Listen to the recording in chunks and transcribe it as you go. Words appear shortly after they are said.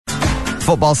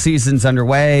Football season's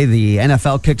underway. The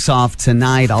NFL kicks off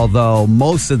tonight, although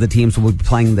most of the teams will be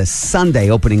playing this Sunday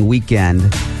opening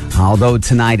weekend. Although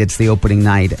tonight it's the opening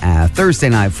night at Thursday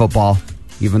Night Football,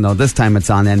 even though this time it's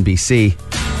on NBC,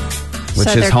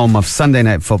 which is home of Sunday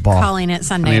Night Football. Calling it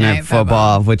Sunday Night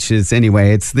Football, which is,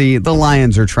 anyway, it's the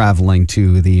Lions are traveling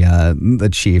to the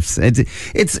Chiefs.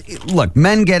 It's look,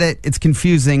 men get it. It's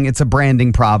confusing. It's a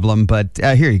branding problem, but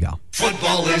here you go.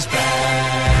 Football is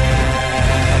back.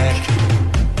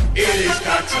 It is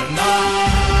back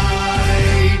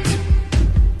tonight.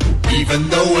 Even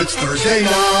though it's Thursday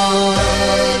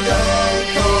night, don't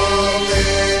call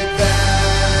it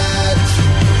that.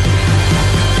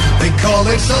 They call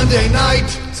it Sunday night.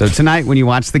 So tonight, when you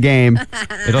watch the game,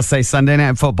 it'll say Sunday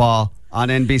Night Football on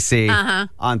NBC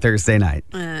on Thursday night.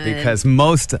 Because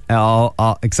most,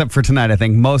 except for tonight, I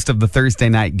think most of the Thursday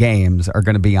night games are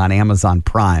going to be on Amazon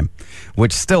Prime,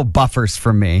 which still buffers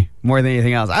for me more than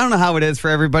anything else. I don't know how it is for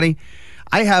everybody.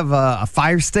 I have a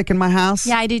Fire Stick in my house.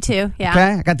 Yeah, I do too. Yeah.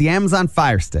 Okay, I got the Amazon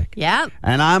Fire Stick. Yep.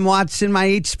 And I'm watching my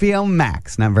HBO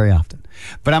Max, not very often.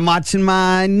 But I'm watching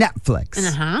my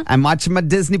Netflix. I'm watching my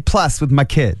Disney Plus with my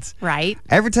kids. Right.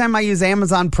 Every time I use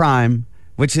Amazon Prime,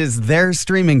 which is their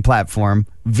streaming platform,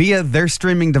 via their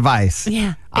streaming device,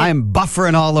 I am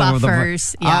buffering all over the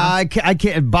place. Yeah. I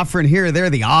can't buffer in here or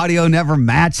there. The audio never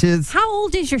matches. How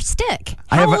old is your stick?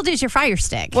 How old is your Fire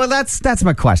Stick? Well, that's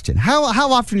my question. How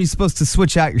often are you supposed to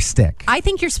switch out your stick? I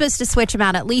think you're supposed to switch them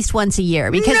out at least once a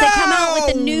year because they come out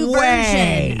with a new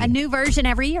version. A new version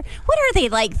every year. What are they,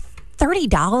 like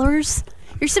 $30?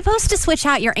 You're supposed to switch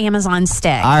out your Amazon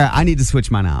stick. All right, I need to switch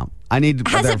mine out.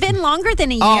 Has it been longer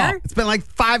than a year? Oh, it's been like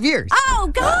 5 years. Oh,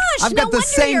 gosh. I've got the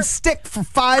same stick for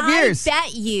 5 years. I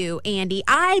bet you, Andy,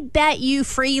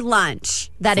 free lunch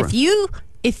that if you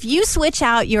switch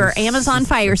out your Amazon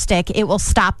Fire Stick, it will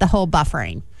stop the whole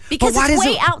buffering. Because it's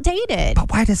way outdated.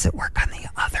 But why does it work on the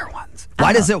other ones?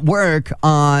 Why does it work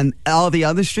on all the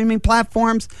other streaming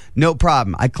platforms? No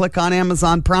problem. I click on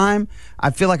Amazon Prime. I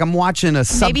feel like I'm watching a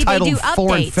subtitled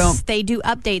foreign film. They do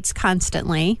updates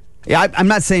constantly. Yeah, I'm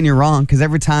not saying you're wrong, because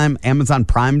every time Amazon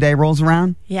Prime Day rolls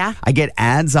around, I get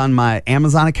ads on my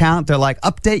Amazon account. They're like,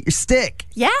 update your stick.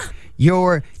 Yeah.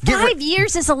 5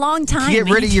 years is a long time. Get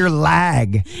rid of your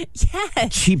lag. Yes.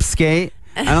 Cheapskate.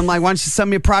 And I'm like, why don't you sell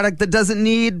me a product that doesn't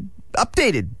need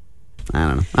updated? I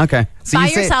don't know. Okay. So buy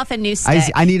yourself a new stick.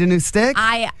 I need a new stick?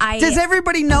 Does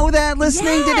everybody know that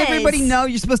listening? Yes. Did everybody know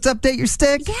you're supposed to update your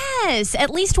stick? Yes.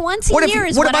 At least once a year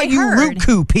is what I heard. What about you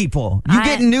Roku people? You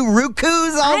getting new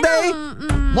Rokus all day?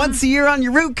 Once a year on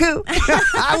your Roku?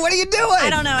 What are you doing? I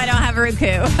don't know. I don't have a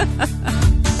Roku.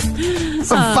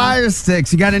 Some Fire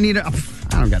Sticks. You got to need a...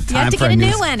 I don't got time for you have to get a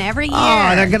new one every year. Oh,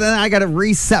 and I got to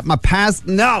reset my past.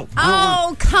 No.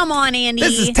 Oh, come on, Andy.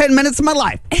 This is 10 minutes of my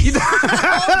life. It's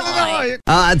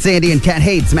Andy and Kat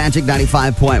Hates, Magic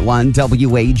 95.1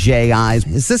 WAJI.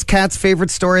 Is this Kat's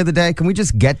favorite story of the day? Can we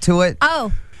just get to it?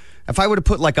 Oh. If I were to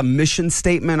put like a mission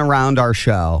statement around our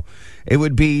show, it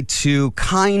would be to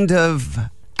kind of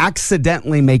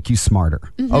accidentally make you smarter,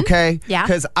 okay? Yeah.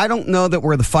 Because I don't know that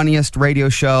we're the funniest radio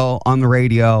show on the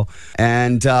radio,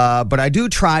 and but I do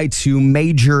try to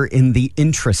major in the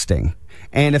interesting.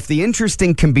 And if the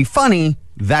interesting can be funny,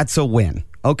 that's a win,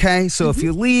 okay? So if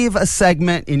you leave a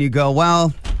segment and you go,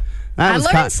 well... I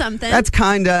learned something. That's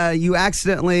kind of, you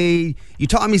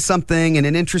taught me something in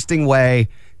an interesting way.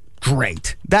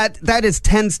 Great. That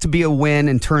tends to be a win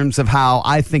in terms of how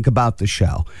I think about the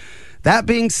show. That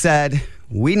being said,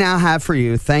 we now have for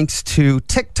you, thanks to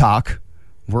TikTok,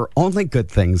 where only good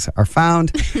things are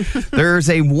found, there's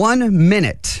a 1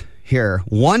 minute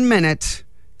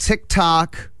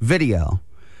TikTok video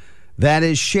that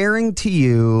is sharing to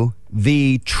you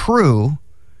the true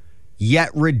yet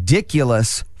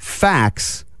ridiculous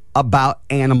facts about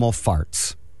animal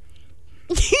farts.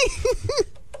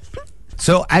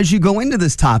 So as you go into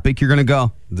this topic, you're going to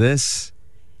go, this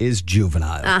is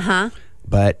juvenile.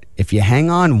 But if you hang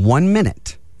on 1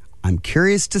 minute, I'm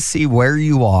curious to see where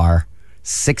you are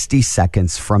 60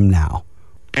 seconds from now.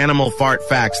 Animal fart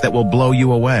facts that will blow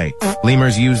you away.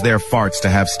 Lemurs use their farts to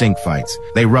have stink fights.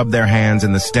 They rub their hands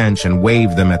in the stench and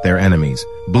wave them at their enemies.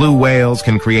 Blue whales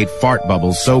can create fart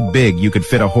bubbles so big you could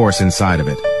fit a horse inside of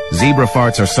it. Zebra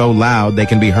farts are so loud they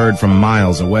can be heard from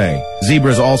miles away.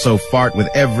 Zebras also fart with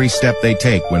every step they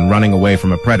take when running away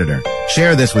from a predator.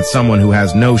 Share this with someone who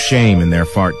has no shame in their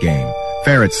fart game.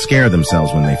 Ferrets scare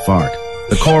themselves when they fart.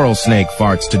 The coral snake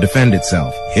farts to defend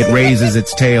itself. It raises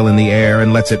its tail in the air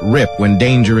and lets it rip when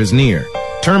danger is near.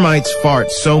 Termites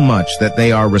fart so much that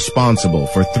they are responsible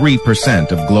for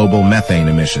 3% of global methane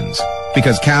emissions.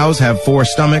 Because cows have 4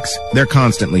 stomachs, they're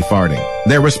constantly farting.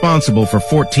 They're responsible for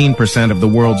 14% of the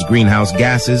world's greenhouse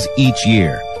gases each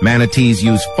year. Manatees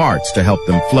use farts to help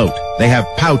them float. They have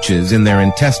pouches in their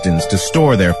intestines to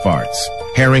store their farts.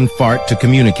 Herring fart to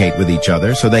communicate with each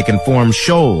other so they can form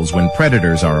shoals when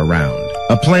predators are around.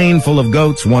 A plane full of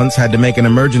goats once had to make an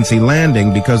emergency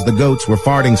landing because the goats were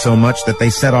farting so much that they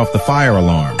set off the fire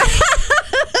alarm.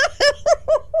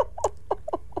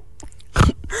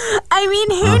 I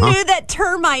mean, who knew that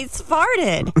termites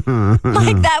farted?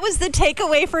 Like, that was the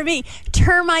takeaway for me.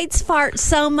 Termites fart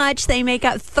so much they make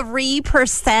up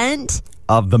 3%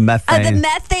 Of the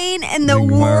methane. in the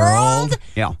world.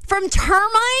 Yeah. From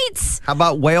termites. How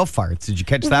about whale farts? Did you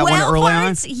catch that one Whale early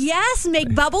farts, yes,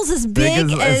 make bubbles as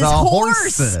big on? as a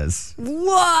horse. horses.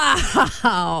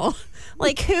 Wow.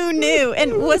 Like, who knew?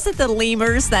 And was it the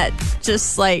lemurs that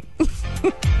just, like,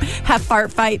 have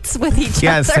fart fights with each other?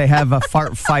 Yes, they have a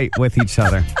fart fight with each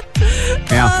other.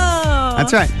 Yeah. Oh.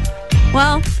 That's right.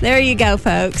 Well, there you go,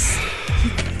 folks.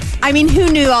 I mean,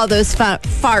 who knew all those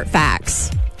fart facts?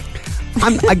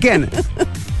 Again,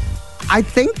 I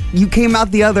think you came out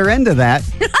the other end of that.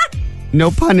 No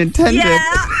pun intended. Yeah.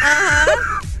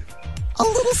 A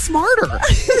little smarter.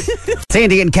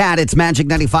 Sandy and Kat, it's Magic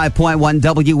 95.1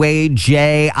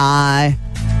 WAJI.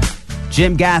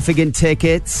 Jim Gaffigan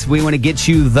tickets. We want to get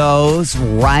you those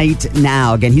right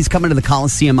now. Again, he's coming to the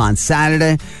Coliseum on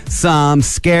Saturday. Some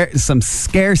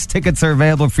scarce tickets are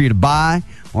available for you to buy,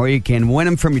 or you can win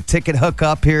them from your ticket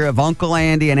hookup here of Uncle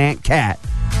Andy and Aunt Kat.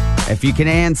 If you can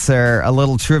answer a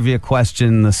little trivia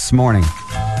question this morning.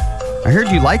 I heard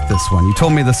you like this one. You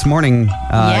told me this morning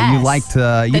Yes. you liked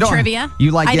The trivia?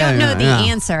 You like I don't know the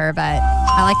answer, but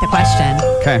I like the question.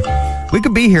 Okay. We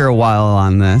could be here a while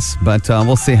on this, but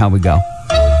we'll see how we go.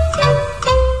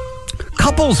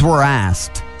 Couples were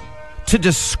asked to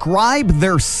describe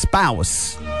their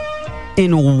spouse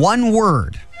in one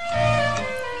word.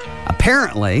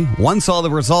 Apparently, once all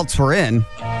the results were in,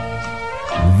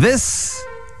 this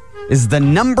is the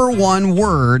number one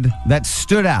word that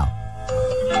stood out.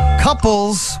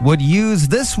 Couples would use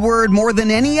this word more than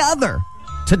any other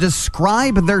to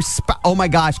describe their spouse. Oh my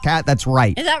gosh, Kat, that's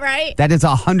right. Is that right? That is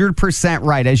 100%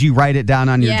 right as you write it down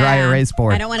on your dry erase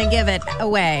board. I don't want to give it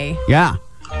away. Yeah.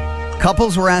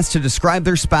 Couples were asked to describe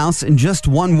their spouse in just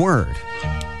one word.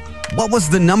 What was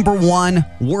the number one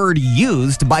word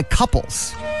used by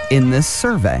couples in this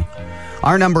survey?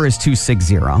 Our number is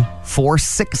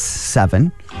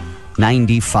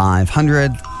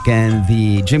 260-467-9500. Again,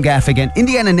 the Jim Gaffigan,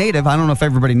 Indiana native, I don't know if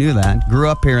everybody knew that, grew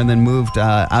up here and then moved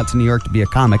out to New York to be a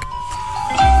comic,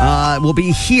 will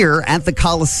be here at the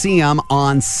Coliseum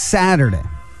on Saturday.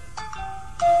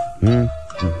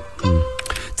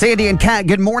 Sandy and Kat,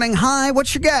 good morning. Hi,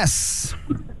 what's your guess?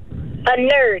 A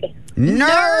nerd.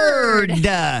 Nerd.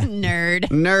 Nerd.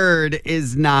 Nerd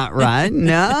is not right.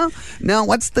 No.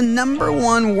 What's the number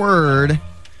one word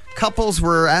couples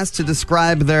were asked to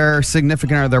describe their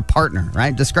significant or their partner,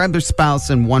 right? Describe their spouse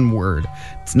in one word.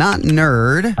 It's not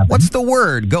nerd. What's the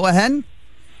word? Go ahead.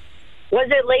 Was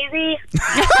it lazy?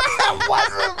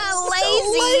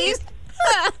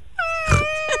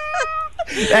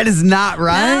 Lazy. That is not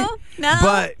right. No.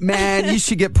 But, man, you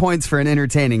should get points for an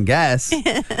entertaining guess.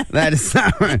 That is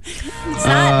not right. It's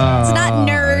not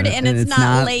nerd and it's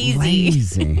not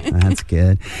lazy. That's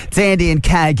good. It's Andy and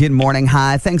Kat. Good morning.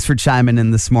 Hi. Thanks for chiming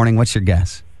in this morning. What's your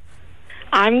guess?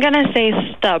 I'm going to say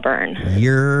stubborn.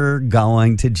 You're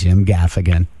going to Jim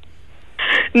Gaffigan.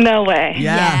 No way.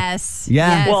 Yeah. Yes. Yeah.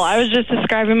 Yes. Well, I was just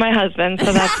describing my husband,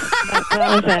 so that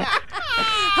was it.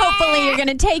 Hopefully you're going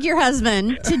to take your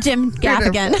husband to Jim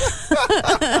Gaffigan.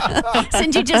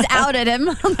 Since you just outed him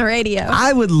on the radio.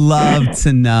 I would love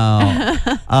to know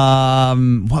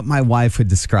what my wife would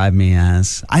describe me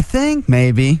as. I think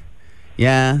maybe.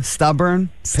 Yeah. Stubborn.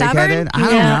 Pig-headed. I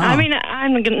don't know. I mean,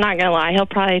 I'm not going to lie. He'll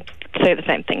probably say the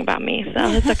same thing about me,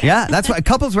 so it's okay. Yeah, that's why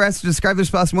couples were asked to describe their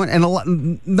spouse in one,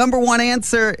 and number one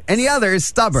answer, any other, is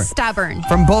stubborn. Stubborn.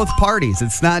 From both parties.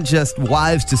 It's not just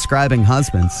wives describing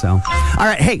husbands. So, all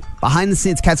right, hey, behind the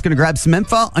scenes, Kat's going to grab some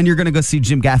info, and you're going to go see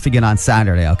Jim Gaffigan on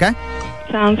Saturday, okay?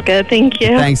 Sounds good. Thank you.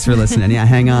 Thanks for listening. Yeah,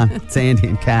 hang on. It's Andy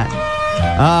and Kat.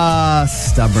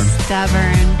 Stubborn.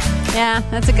 Stubborn. Yeah,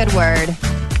 that's a good word.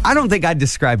 I don't think I'd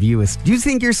describe you as... Do you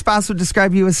think your spouse would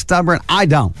describe you as stubborn? I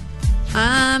don't.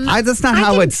 That's not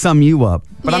how I'd sum you up,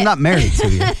 but I'm not married to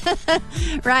you.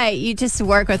 Right. You just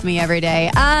work with me every day.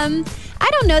 I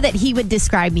don't know that he would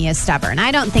describe me as stubborn.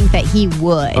 I don't think that he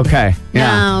would. Okay.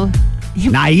 Yeah. No.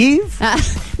 Naive?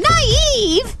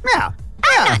 Naive? Yeah.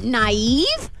 I'm not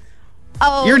naive.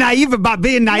 Oh. You're naive about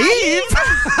being naive.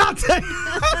 I'll tell you.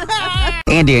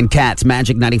 Andy and Kat's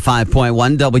Magic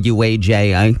 95.1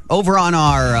 WAJI. Over on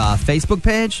our Facebook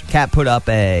page, Kat put up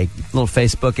a little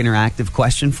Facebook interactive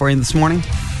question for you this morning.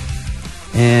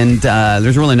 And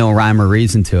there's really no rhyme or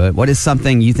reason to it. What is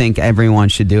something you think everyone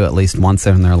should do at least once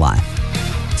in their life?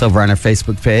 It's over on our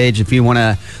Facebook page. If you want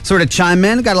to sort of chime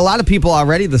in, got a lot of people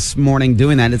already this morning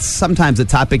doing that. It's sometimes a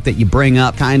topic that you bring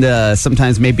up kind of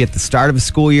sometimes maybe at the start of a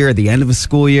school year, at the end of a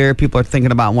school year. People are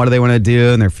thinking about what do they want to do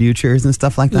in their futures and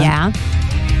stuff like that. Yeah.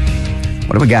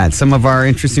 What do we got? Some of our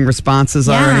interesting responses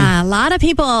already? Yeah, a lot of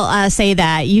people say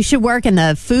that you should work in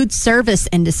the food service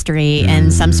industry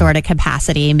in some sort of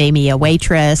capacity, maybe a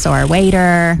waitress or a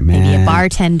waiter, maybe a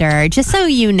bartender, just so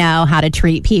you know how to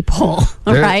treat people,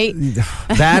 right?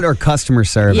 That or customer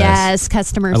service. Yes,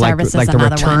 customer service is like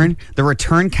another one. The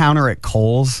return counter at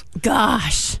Kohl's.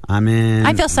 Gosh.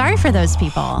 I feel sorry for those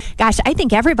people. Gosh, I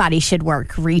think everybody should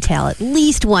work retail at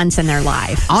least once in their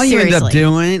life. All you Seriously. end up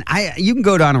doing, you can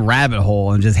go down a rabbit hole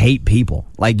and just hate people.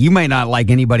 Like, you may not like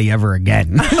anybody ever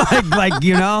again. like,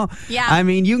 you know? Yeah. I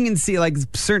mean, you can see, like,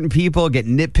 certain people get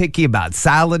nitpicky about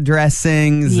salad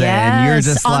dressings. Yes, and you're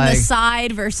just on like, the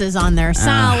side versus on their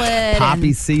salad. poppy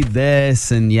and- seed this.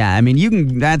 And, yeah, I mean, you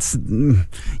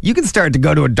can start to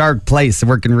go to a dark place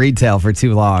working retail for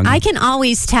too long. I can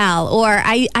always tell, or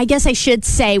I guess I should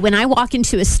say, when I walk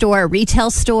into a store, a retail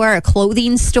store, a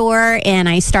clothing store, and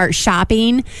I start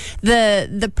shopping,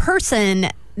 the person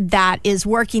that is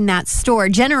working that store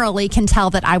generally can tell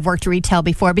that I've worked retail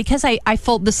before because I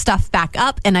fold the stuff back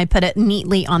up and I put it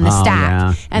neatly on the stack.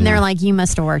 yeah, and they're like, you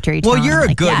must have worked retail. Well, you're I'm a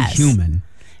like, good yes. human.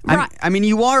 Right. I mean,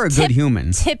 you are a good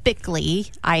human. Typically,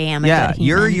 I am a good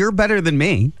human. you're better than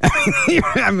me.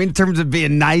 I mean, in terms of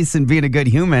being nice and being a good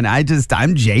human,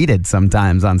 I'm jaded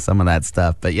sometimes on some of that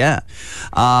stuff. But yeah,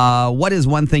 what is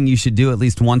one thing you should do at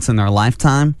least once in their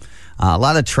lifetime? A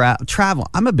lot of travel.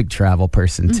 I'm a big travel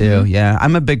person too. Yeah,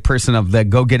 I'm a big person of the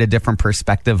go get a different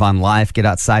perspective on life, get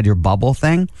outside your bubble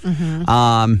thing,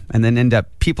 and then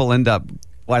people end up.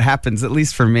 What happens, at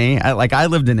least for me, I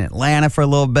lived in Atlanta for a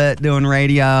little bit doing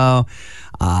radio.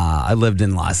 I lived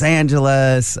in Los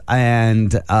Angeles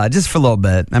and just for a little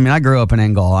bit. I mean, I grew up in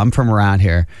Angola. I'm from around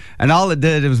here. And all it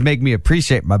did was make me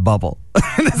appreciate my bubble.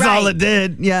 That's all it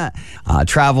did. Yeah.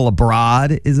 Travel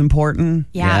abroad is important.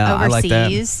 Yeah, I like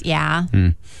overseas. that. Yeah.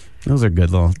 Those are good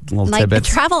little Like tidbits.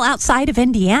 travel outside of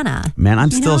Indiana. Man,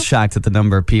 I'm still know? shocked at the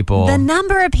number of people. The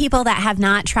number of people that have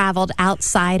not traveled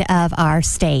outside of our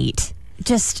state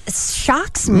just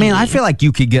shocks me. Man, I feel like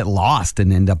you could get lost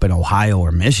and end up in Ohio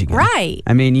or Michigan. Right.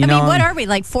 I mean, you know. what are we,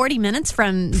 like 40 minutes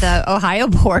from the Ohio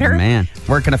border? Man,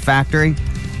 work in a factory.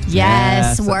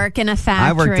 Yes, work in a factory.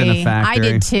 I worked in a factory.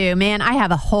 I did too. Man, I have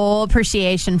a whole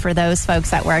appreciation for those folks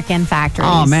that work in factories.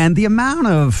 Oh, man, the amount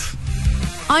of...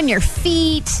 On your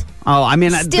feet. Oh, I mean...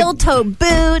 Steel-toe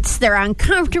boots. They're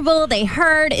uncomfortable. They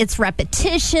hurt. It's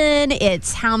repetition.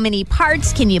 It's how many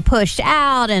parts can you push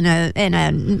out in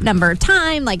a number of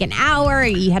time, like an hour.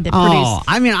 You have to produce... Oh,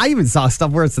 I mean, I even saw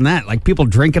stuff worse than that. Like people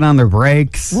drinking on their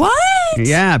breaks. What?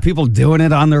 Yeah, people doing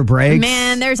it on their breaks.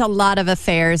 Man, there's a lot of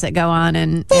affairs that go on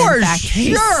in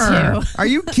factories sure. too. Are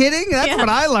you kidding? That's Yeah. what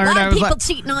I learned. A lot I of was people like,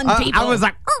 cheating on people. I was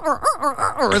like,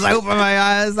 as I opened my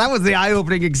eyes. That was the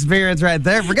eye-opening experience right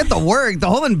there. Forget the work. The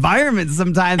whole environment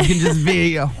sometimes can just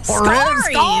be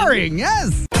horrific. Scarring.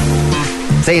 Yes.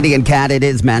 Sadie and Kat, it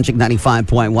is Magic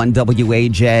 95.1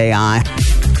 WAJI.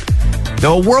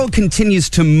 The world continues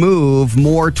to move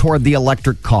more toward the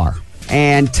electric car.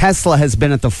 And Tesla has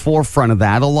been at the forefront of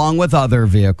that, along with other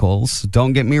vehicles.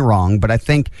 Don't get me wrong, but I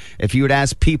think if you would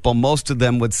ask people, most of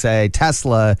them would say,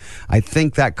 Tesla, I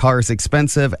think that car is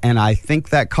expensive, and I think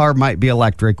that car might be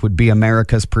electric, would be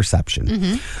America's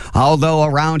perception. Although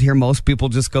around here, most people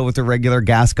just go with the regular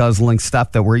gas-guzzling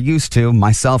stuff that we're used to,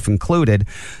 myself included.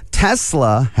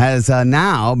 Tesla has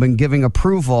now been giving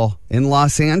approval in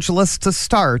Los Angeles to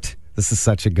start... This is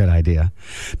such a good idea.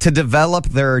 To develop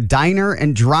their diner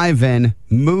and drive-in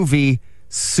movie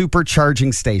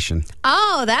supercharging station.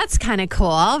 Oh, that's kind of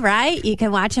cool, right? You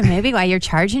can watch a movie while you're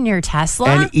charging your Tesla.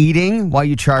 And eating while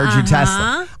you charge your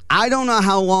Tesla. I don't know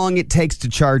how long it takes to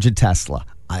charge a Tesla.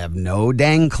 I have no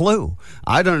dang clue.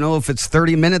 I don't know if it's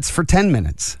 30 minutes for 10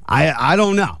 minutes. I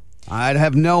don't know. I'd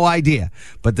have no idea.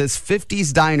 But this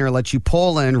 50s diner lets you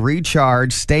pull in,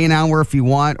 recharge, stay an hour if you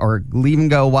want, or leave and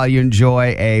go while you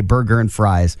enjoy a burger and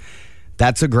fries.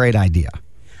 That's a great idea.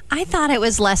 I thought it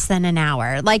was less than an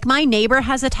hour. Like my neighbor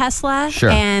has a Tesla Sure.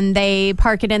 and they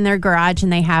park it in their garage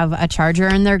and they have a charger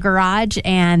in their garage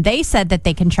and they said that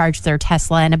they can charge their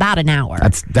Tesla in about an hour.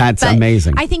 That's But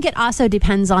amazing. I think it also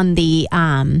depends on the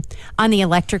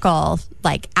electrical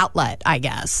like outlet, I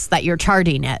guess, that you're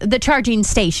charging it. The charging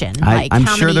station. I'm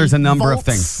how sure many there's a number of volts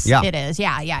things. Yeah. It is.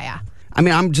 Yeah. I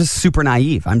mean, I'm just super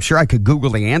naive. I'm sure I could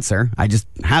Google the answer. I just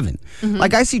haven't.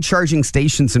 Like, I see charging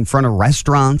stations in front of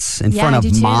restaurants, in Yeah, front I of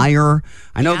do too. Meijer.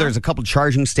 I know Yeah. there's a couple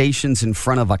charging stations in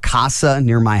front of a casa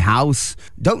near my house.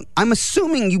 I'm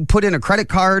assuming you put in a credit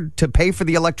card to pay for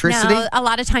the electricity? No, a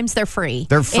lot of times they're free.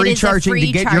 They're free It is a charging to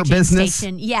free get your charging business?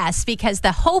 Station. Yes, because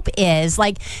the hope is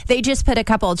like they just put a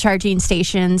couple of charging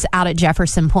stations out at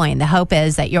Jefferson Point. The hope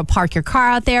is that you'll park your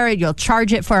car out there, you'll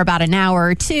charge it for about an hour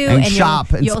or two, And you'll-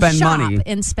 shop and you'll spend shop money.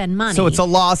 and spend money. So it's a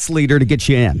loss leader to get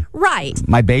you in. right.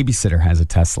 My babysitter has a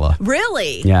Tesla.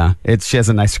 Really? Yeah, she has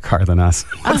a nicer car than us.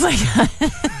 Oh my god.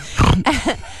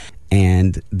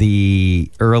 And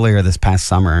earlier this past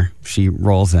summer, she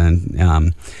rolls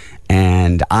in,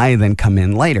 and I then come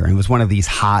in later. And it was one of these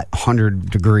hot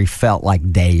 100-degree felt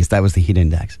like days. That was the heat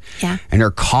index. Yeah. And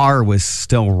her car was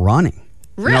still running.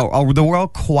 Really? You know, the real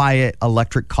quiet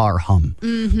electric car hum.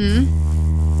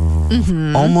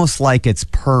 Mm-hmm. Almost like it's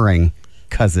purring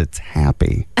because it's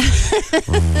happy.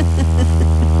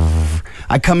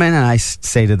 I come in and I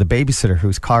say to the babysitter,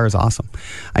 whose car is awesome,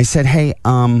 I said, hey,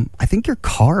 I think your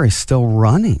car is still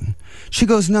running. She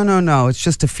goes, no, it's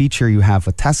just a feature you have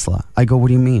with Tesla. I go, what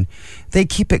do you mean? They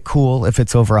keep it cool if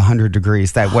it's over 100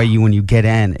 degrees. That way, when you get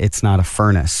in, it's not a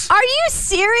furnace. Are you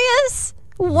serious?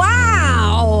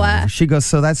 Wow. She goes,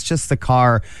 so that's just the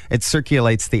car. It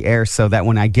circulates the air so that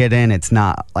when I get in, it's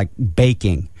not like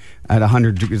baking at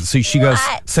 100 degrees. So she goes,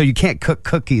 What? so you can't cook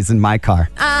cookies in my car.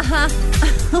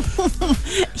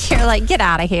 You're like, get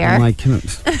out of here. I'm like, you.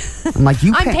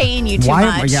 I'm paying you too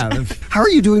much. Yeah. How are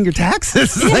you doing your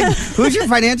taxes? Like, who's your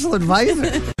financial advisor?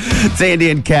 It's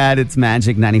Andy and Kat. It's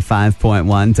Magic 95.1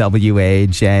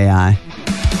 WAJI.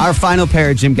 Our final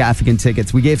pair of Jim Gaffigan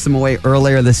tickets. We gave some away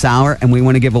earlier this hour, and we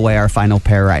want to give away our final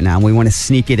pair right now. We want to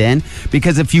sneak it in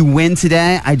because if you win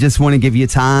today, I just want to give you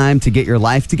time to get your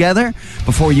life together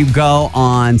before you go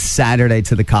on Saturday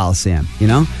to the Coliseum. You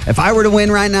know, if I were to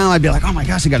win right now, I'd be like, oh my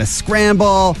gosh, I got to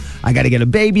scramble. I got to get a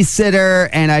babysitter,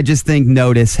 and I just think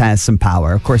notice has some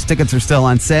power. Of course, tickets are still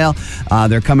on sale.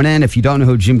 They're coming in. If you don't know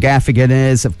who Jim Gaffigan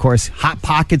is, of course, Hot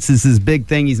Pockets is his big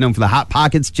thing. He's known for the Hot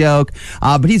Pockets joke,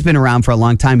 but he's been around for a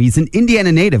long time. He's an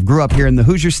Indiana native, grew up here in the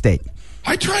Hoosier State.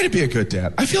 I try to be a good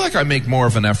dad. I feel like I make more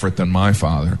of an effort than my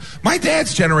father. My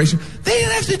dad's generation, they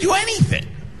didn't have to do anything.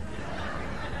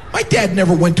 My dad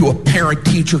never went to a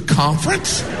parent-teacher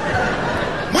conference.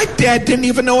 My dad didn't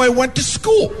even know I went to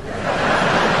school.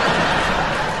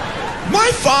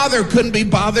 My father couldn't be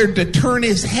bothered to turn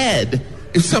his head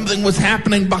if something was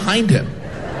happening behind him.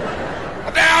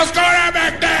 What the hell's going on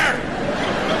back there?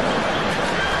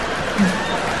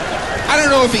 I don't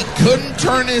know if he couldn't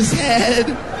turn his head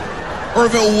or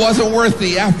if it wasn't worth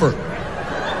the effort.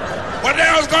 What the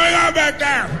hell's going on back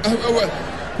there?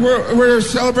 We're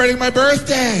celebrating my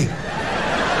birthday.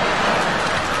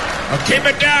 Keep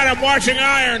it down. I'm watching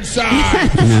Ironside.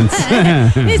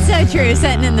 It's so true.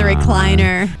 Sitting in the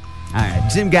recliner. All right,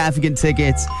 Jim Gaffigan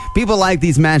tickets. People like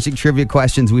these Magic trivia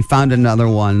questions. We found another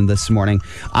one this morning.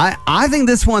 I think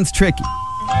this one's tricky.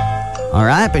 All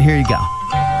right, but here you go.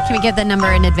 Can we get the number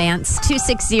in advance?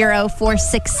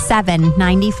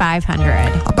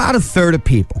 260-467-9500. About a third of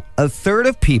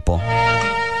people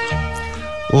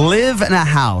live in a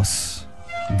house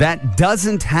that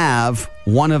doesn't have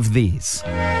one of these.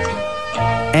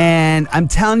 And I'm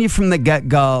telling you from the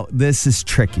get-go, this is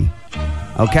tricky.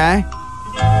 Okay?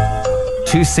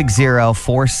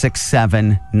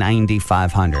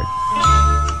 260-467-9500.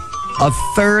 A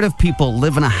third of people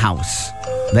live in a house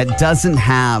that doesn't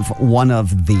have one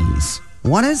of these.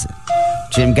 What is it?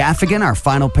 Jim Gaffigan, our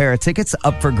final pair of tickets,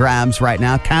 up for grabs right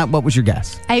now. Kat, what was your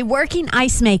guess? A working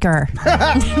ice maker.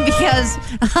 Because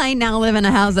I now live in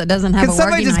a house that doesn't have Can a working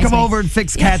somebody just ice come maker. over and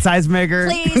fix Kat's ice maker?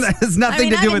 Please. That has nothing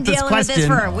to do with this I've been dealing question. with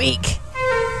this for a week.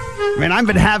 Man, I've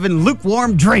been having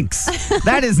lukewarm drinks.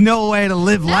 That is no way to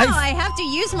live No, life. I have to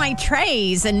use my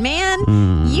trays. And man,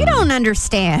 you don't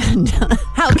understand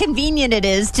how convenient it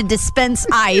is to dispense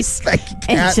ice Thank you,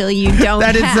 Kat. until you don't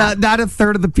That is have. not a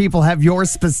third of the people have your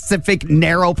specific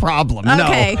narrow problem.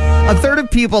 Okay. No. A third of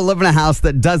people live in a house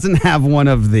that doesn't have one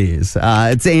of these.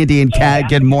 It's Andy and Kat.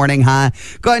 Good morning. Hi.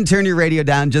 Go ahead and turn your radio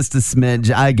down just a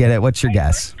smidge. I get it. What's your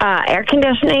guess? Air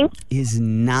conditioning. Is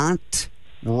not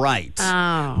right.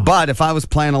 Oh. But if I was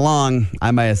playing along, I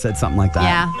might have said something like that.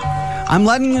 Yeah. I'm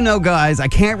letting you know, guys, I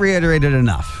can't reiterate it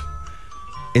enough.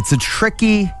 It's a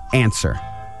tricky answer.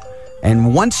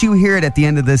 And once you hear it at the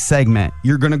end of this segment,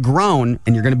 you're going to groan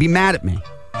and you're going to be mad at me.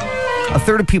 A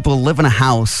third of people live in a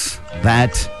house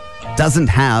that doesn't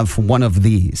have one of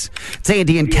these. It's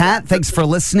Andy and Kat. Thanks for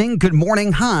listening. Good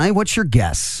morning. Hi. What's your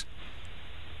guess?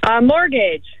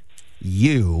 Mortgage.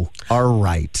 You are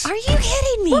right. Are you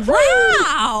kidding me?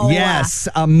 Wow. Yes,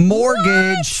 a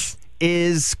mortgage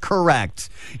is correct.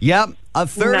 Yep, a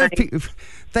third of people.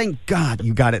 Thank God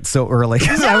you got it so early.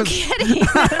 No kidding.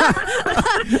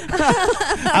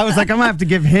 I was like, I'm going to have to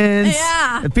give hints.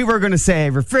 Yeah. People are going to say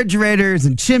refrigerators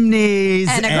and chimneys.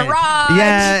 And a garage.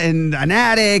 Yeah, and an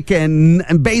attic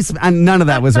and basement. And none of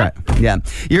that was right. Yeah,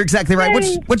 you're exactly right.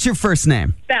 What's your first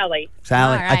name? Sally.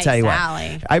 Sally, All right, I tell you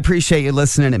Sally. what, I appreciate you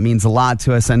listening. It means a lot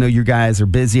to us. I know you guys are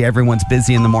busy. Everyone's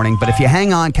busy in the morning. But if you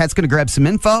hang on, Kat's going to grab some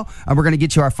info, and we're going to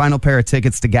get you our final pair of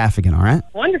tickets to Gaffigan, all right?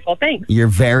 Wonderful. Thanks. You're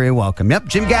very welcome. Yep,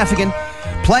 Jim Gaffigan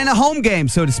playing a home game,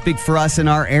 so to speak, for us in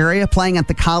our area, playing at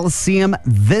the Coliseum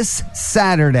this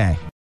Saturday.